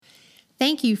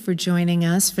Thank you for joining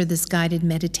us for this guided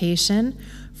meditation.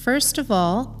 First of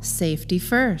all, safety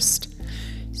first.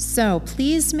 So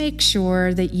please make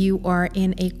sure that you are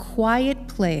in a quiet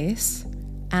place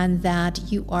and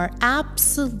that you are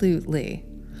absolutely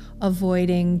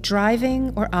avoiding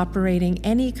driving or operating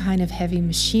any kind of heavy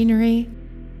machinery.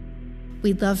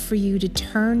 We'd love for you to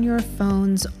turn your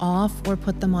phones off or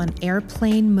put them on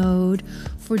airplane mode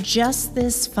for just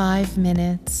this 5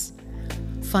 minutes.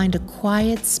 Find a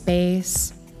quiet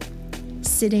space.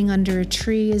 Sitting under a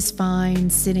tree is fine,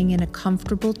 sitting in a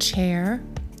comfortable chair.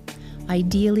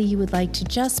 Ideally, you would like to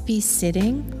just be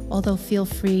sitting, although feel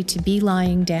free to be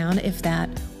lying down if that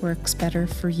works better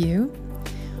for you.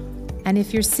 And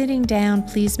if you're sitting down,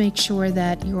 please make sure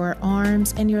that your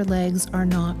arms and your legs are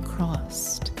not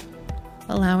crossed,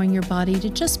 allowing your body to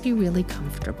just be really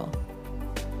comfortable.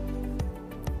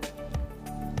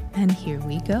 And here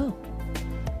we go.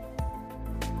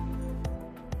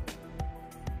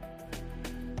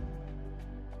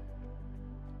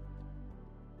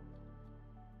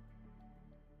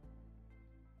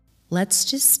 Let's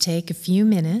just take a few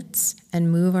minutes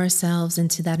and move ourselves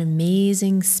into that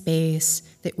amazing space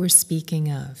that we're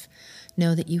speaking of.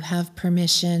 Know that you have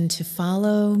permission to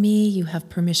follow me, you have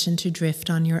permission to drift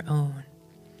on your own.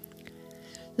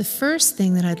 The first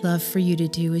thing that I'd love for you to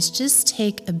do is just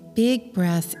take a big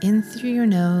breath in through your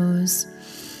nose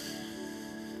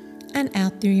and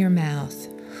out through your mouth.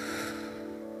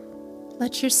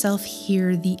 Let yourself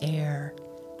hear the air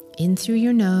in through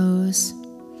your nose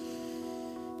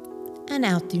and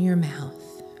out through your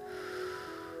mouth.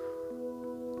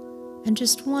 And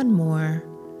just one more,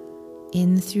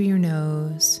 in through your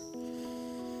nose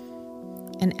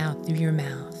and out through your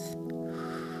mouth.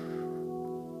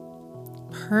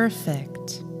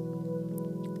 Perfect.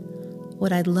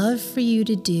 What I'd love for you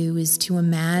to do is to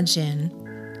imagine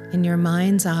in your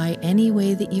mind's eye, any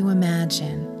way that you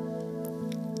imagine,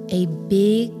 a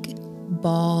big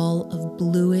ball of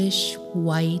bluish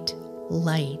white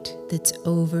light that's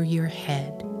over your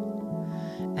head.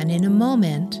 And in a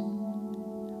moment,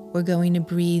 we're going to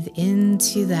breathe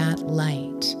into that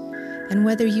light. And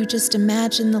whether you just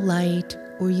imagine the light,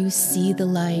 or you see the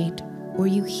light, or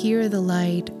you hear the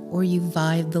light, or you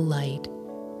vibe the light,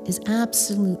 is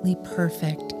absolutely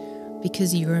perfect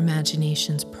because your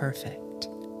imagination's perfect.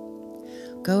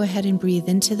 Go ahead and breathe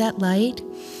into that light.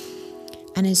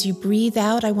 And as you breathe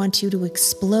out, I want you to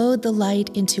explode the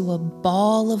light into a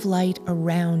ball of light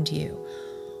around you.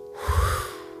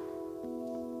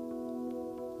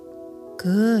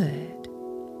 Good.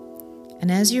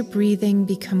 And as you're breathing,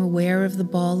 become aware of the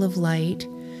ball of light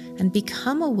and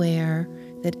become aware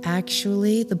that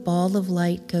actually the ball of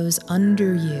light goes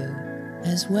under you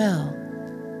as well.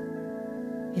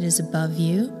 It is above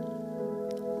you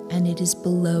and it is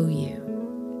below you.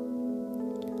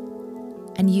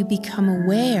 And you become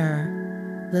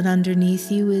aware that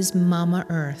underneath you is Mama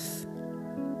Earth.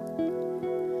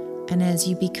 And as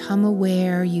you become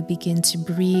aware, you begin to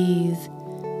breathe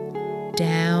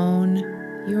down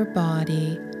your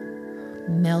body,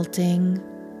 melting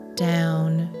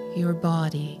down your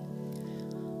body.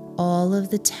 All of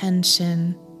the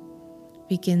tension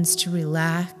begins to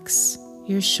relax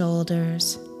your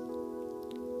shoulders,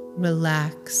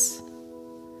 relax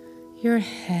your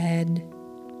head,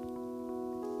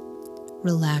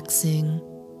 relaxing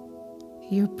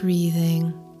your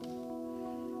breathing,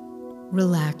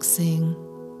 relaxing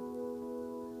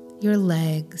your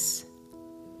legs.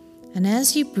 And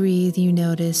as you breathe, you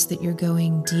notice that you're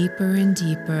going deeper and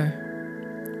deeper,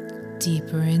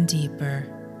 deeper and deeper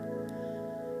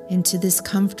into this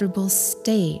comfortable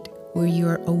state where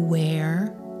you're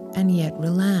aware and yet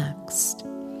relaxed.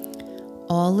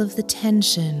 All of the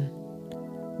tension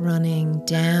running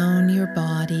down your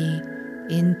body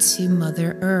into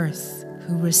Mother Earth,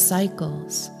 who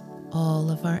recycles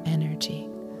all of our energy.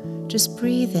 Just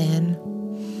breathe in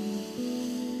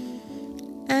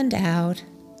and out.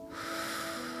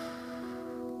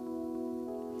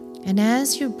 And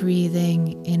as you're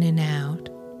breathing in and out,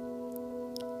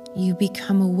 you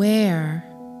become aware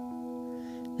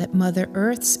that Mother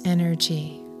Earth's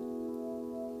energy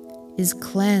is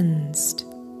cleansed,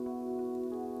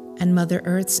 and Mother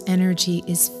Earth's energy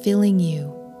is filling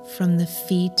you from the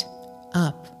feet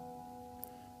up.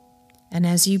 And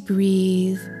as you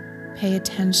breathe, pay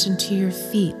attention to your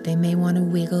feet. They may want to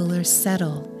wiggle or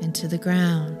settle into the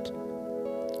ground.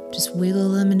 Just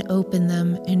wiggle them and open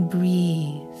them and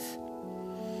breathe.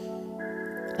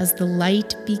 As the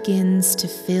light begins to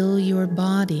fill your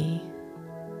body,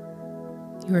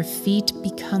 your feet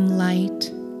become light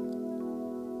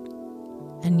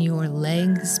and your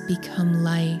legs become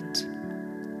light.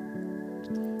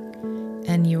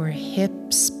 and your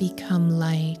hips become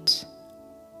light.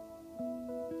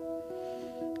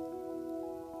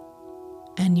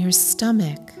 And your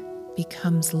stomach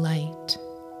becomes light.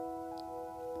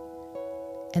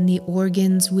 And the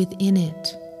organs within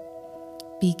it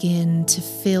begin to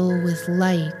fill with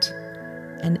light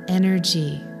and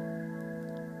energy.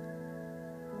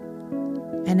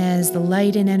 And as the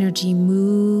light and energy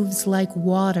moves like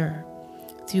water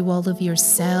through all of your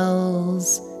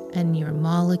cells and your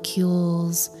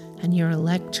molecules and your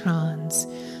electrons,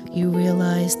 you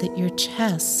realize that your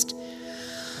chest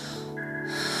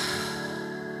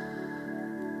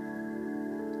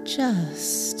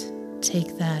just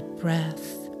take that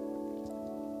breath,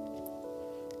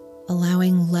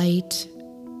 allowing light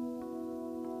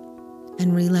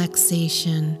and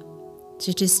relaxation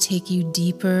to just take you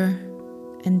deeper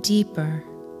and deeper,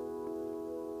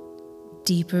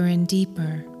 deeper and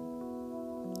deeper,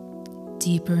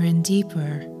 deeper and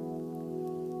deeper,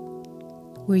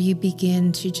 where you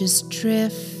begin to just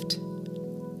drift,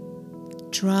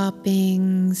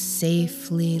 dropping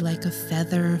safely like a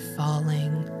feather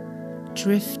falling,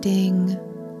 drifting,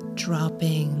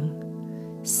 dropping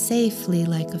safely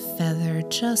like a feather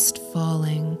just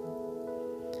falling.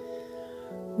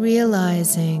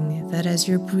 Realizing that as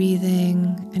you're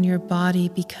breathing and your body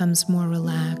becomes more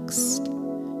relaxed,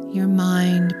 your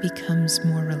mind becomes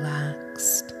more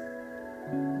relaxed.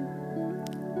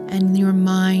 And your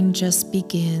mind just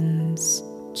begins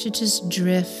to just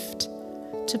drift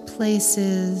to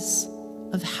places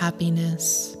of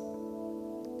happiness,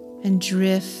 and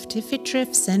drift, if it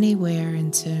drifts anywhere,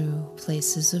 into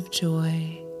places of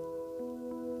joy.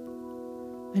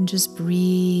 And just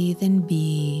breathe and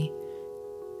be,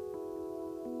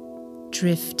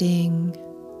 drifting,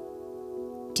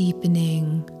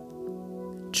 deepening,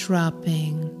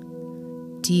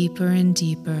 dropping, deeper and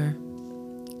deeper,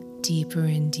 deeper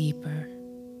and deeper.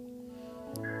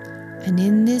 And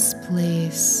in this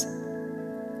place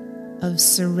of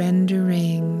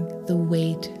surrendering the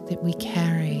weight that we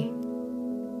carry,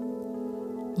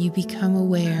 you become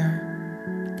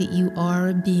aware that you are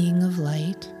a being of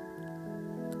light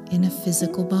in a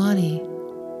physical body,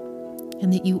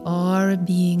 and that you are a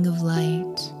being of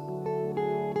light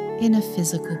in a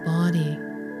physical body,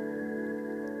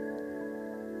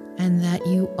 and that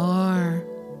you are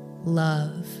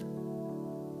love,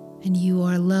 and you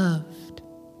are loved,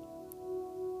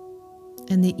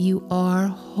 and that you are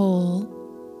whole,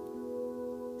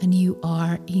 and you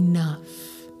are enough,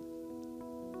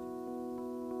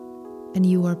 and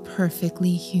you are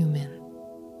perfectly human.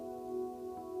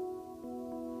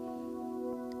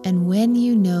 And when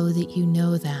you know that you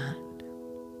know that,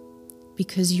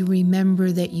 because you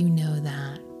remember that you know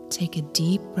that, take a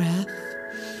deep breath.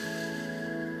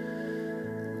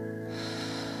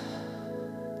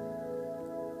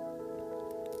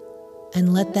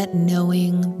 And let that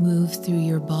knowing move through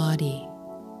your body.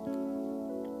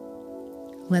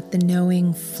 Let the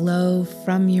knowing flow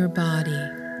from your body.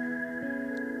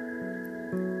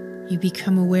 You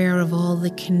become aware of all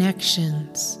the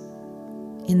connections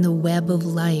in the web of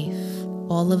life,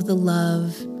 all of the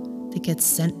love that gets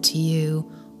sent to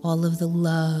you, all of the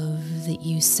love that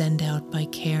you send out by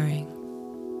caring.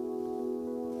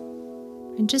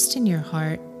 And just in your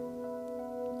heart,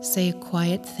 say a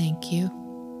quiet thank you.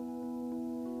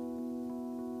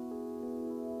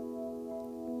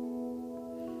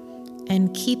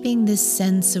 And keeping this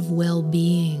sense of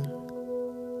well-being,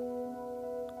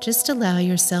 just allow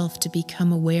yourself to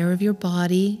become aware of your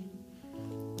body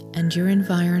and your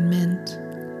environment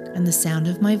and the sound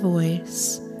of my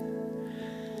voice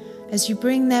as you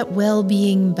bring that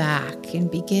well-being back and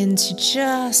begin to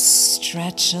just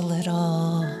stretch a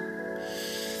little.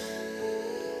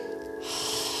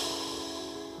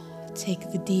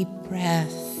 Take the deep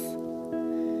breath.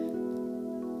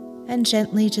 And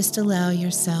gently just allow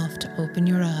yourself to open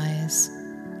your eyes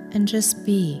and just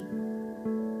be.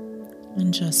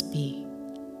 And just be.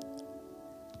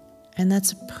 And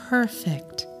that's a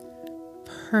perfect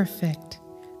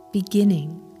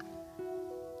beginning.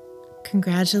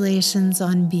 Congratulations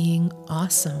on being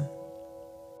awesome.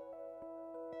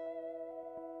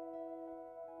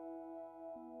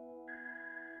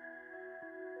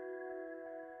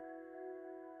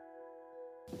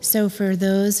 So for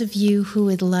those of you who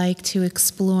would like to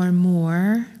explore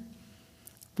more,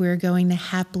 we're going to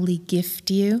happily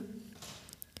gift you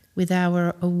with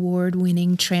our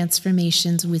award-winning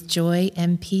Transformations with Joy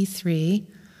MP3,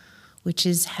 which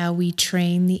is how we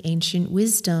train the Ancient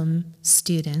Wisdom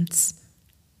students.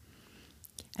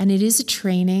 And it is a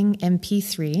training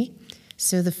MP3,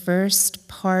 so the first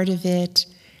part of it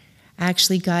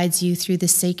actually guides you through the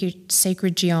sacred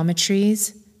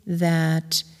geometries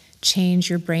that change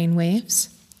your brain waves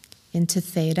into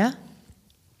theta,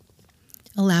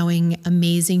 allowing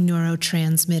amazing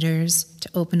neurotransmitters to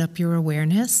open up your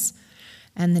awareness.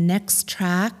 And the next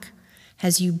track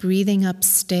has you breathing up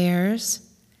stairs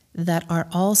that are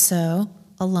also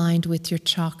aligned with your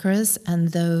chakras and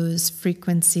those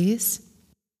frequencies.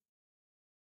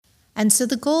 And so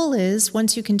the goal is,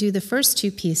 once you can do the first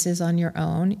two pieces on your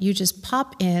own, you just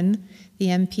pop in the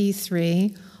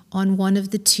MP3 on one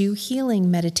of the two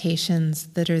healing meditations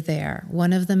that are there.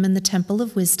 One of them in the Temple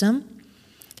of Wisdom,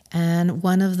 and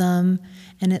one of them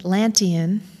an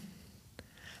Atlantean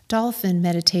dolphin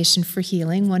meditation for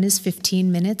healing. One is 15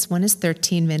 minutes, one is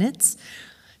 13 minutes,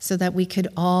 so that we could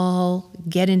all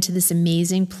get into this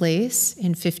amazing place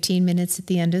in 15 minutes at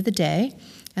the end of the day.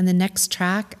 And the next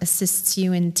track assists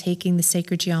you in taking the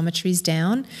sacred geometries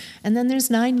down. And then there's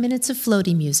 9 minutes of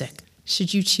floaty music,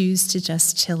 should you choose to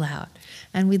just chill out.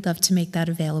 And we'd love to make that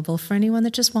available for anyone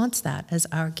that just wants that as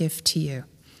our gift to you.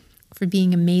 For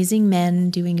being amazing men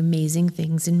doing amazing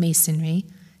things in Masonry,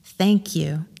 thank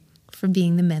you for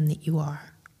being the men that you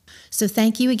are. So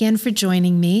thank you again for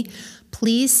joining me.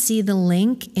 Please see the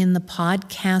link in the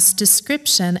podcast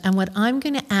description. And what I'm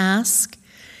going to ask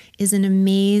is an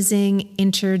amazing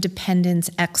interdependence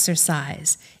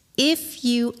exercise. If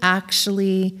you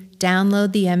actually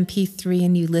download the MP3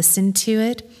 and you listen to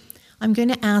it, I'm going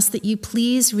to ask that you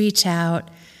please reach out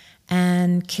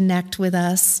and connect with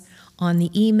us on the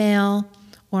email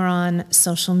or on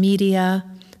social media.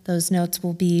 Those notes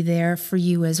will be there for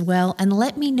you as well. And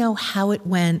let me know how it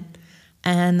went,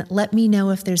 and let me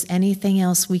know if there's anything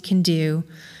else we can do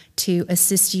to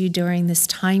assist you during this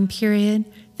time period.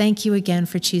 Thank you again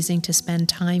for choosing to spend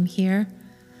time here.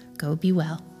 Go be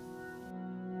well.